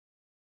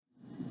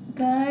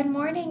Good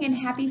morning and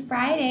happy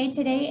Friday.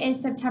 Today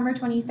is September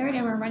 23rd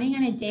and we're running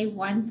on a day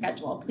one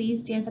schedule.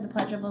 Please stand for the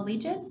Pledge of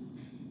Allegiance,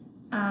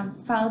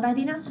 followed by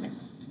the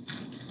announcements.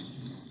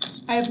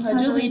 I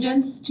pledge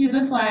allegiance to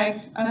the flag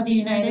of the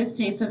United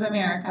States of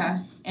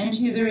America and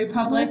to the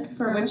republic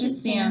for which it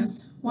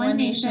stands, one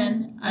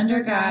nation,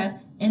 under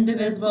God,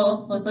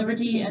 indivisible, with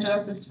liberty and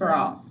justice for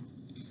all.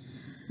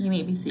 You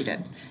may be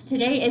seated.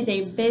 Today is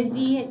a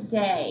busy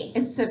day.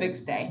 It's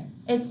Civics Day.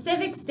 It's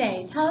Civics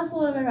Day. Tell us a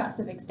little bit about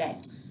Civics Day.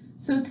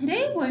 So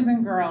today, boys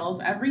and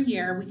girls, every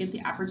year we get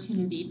the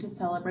opportunity to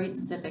celebrate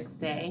Civics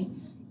Day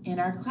in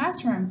our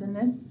classrooms. And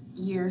this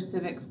year's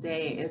Civics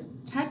Day is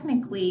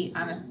technically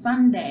on a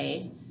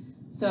Sunday,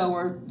 so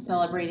we're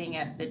celebrating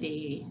it the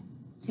day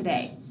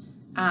today.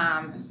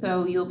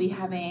 So you'll be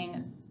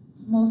having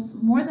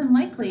more than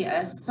likely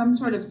some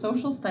sort of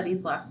social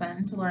studies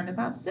lesson to learn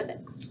about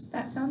civics.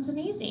 That sounds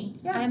amazing.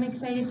 Yeah. I'm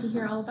excited to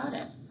hear all about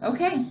it.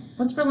 Okay,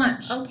 what's for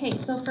lunch? Okay,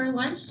 so for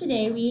lunch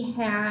today we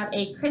have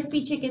a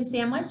crispy chicken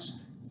sandwich.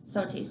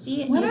 So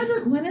tasty.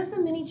 When is the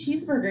mini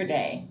cheeseburger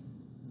day?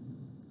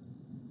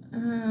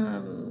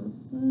 I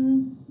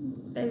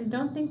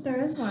don't think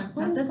there is one.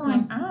 What Not is this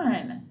going one.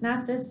 on?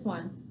 Not this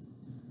one.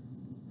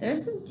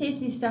 There's some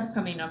tasty stuff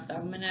coming up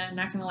though.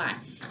 Not gonna lie.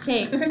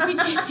 Okay, crispy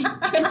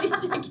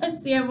chicken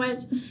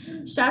sandwich,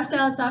 chef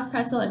salad, soft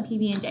pretzel, and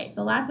PB&J.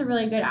 So lots of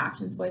really good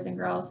options, boys and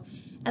girls.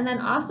 And then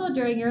also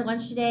during your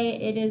lunch today,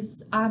 it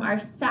is our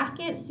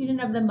second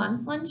Student of the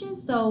Month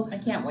lunches. So I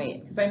can't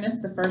wait because I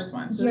missed the first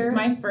one. So this is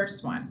my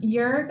first one.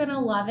 You're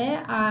gonna love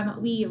it.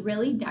 We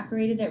really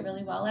decorated it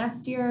really well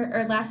last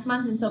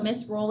month, and so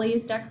Miss Rowley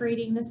is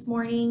decorating this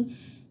morning.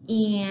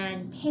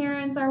 And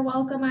parents are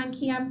welcome on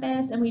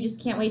campus, and we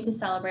just can't wait to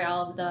celebrate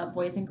all of the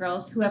boys and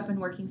girls who have been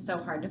working so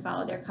hard to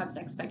follow their Cubs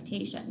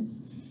expectations.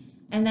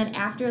 And then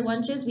after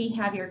lunches, we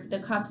have the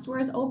Cubs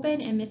stores open,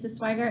 and Mrs.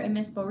 Swigert and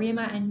Miss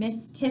Borima and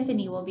Miss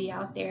Tiffany will be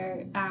out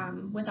there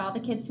with all the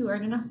kids who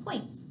earn enough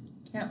points.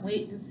 Can't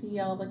wait to see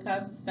all the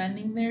Cubs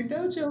spending their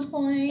dojo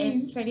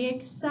points. It's pretty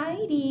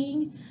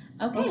exciting.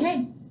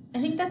 Okay, I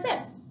think that's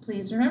it.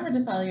 Please remember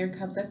to follow your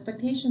Cubs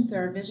expectations so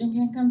our vision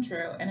can come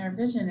true. And our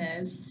vision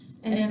is,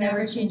 in an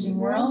ever-changing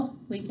world,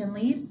 we can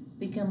lead,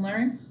 we can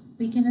learn,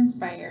 we can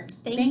inspire.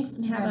 Thanks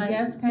and have a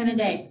yes kind of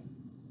day.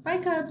 Bye,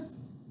 Cubs.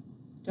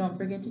 Don't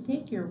forget to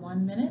take your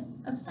 1 minute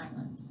of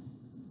silence.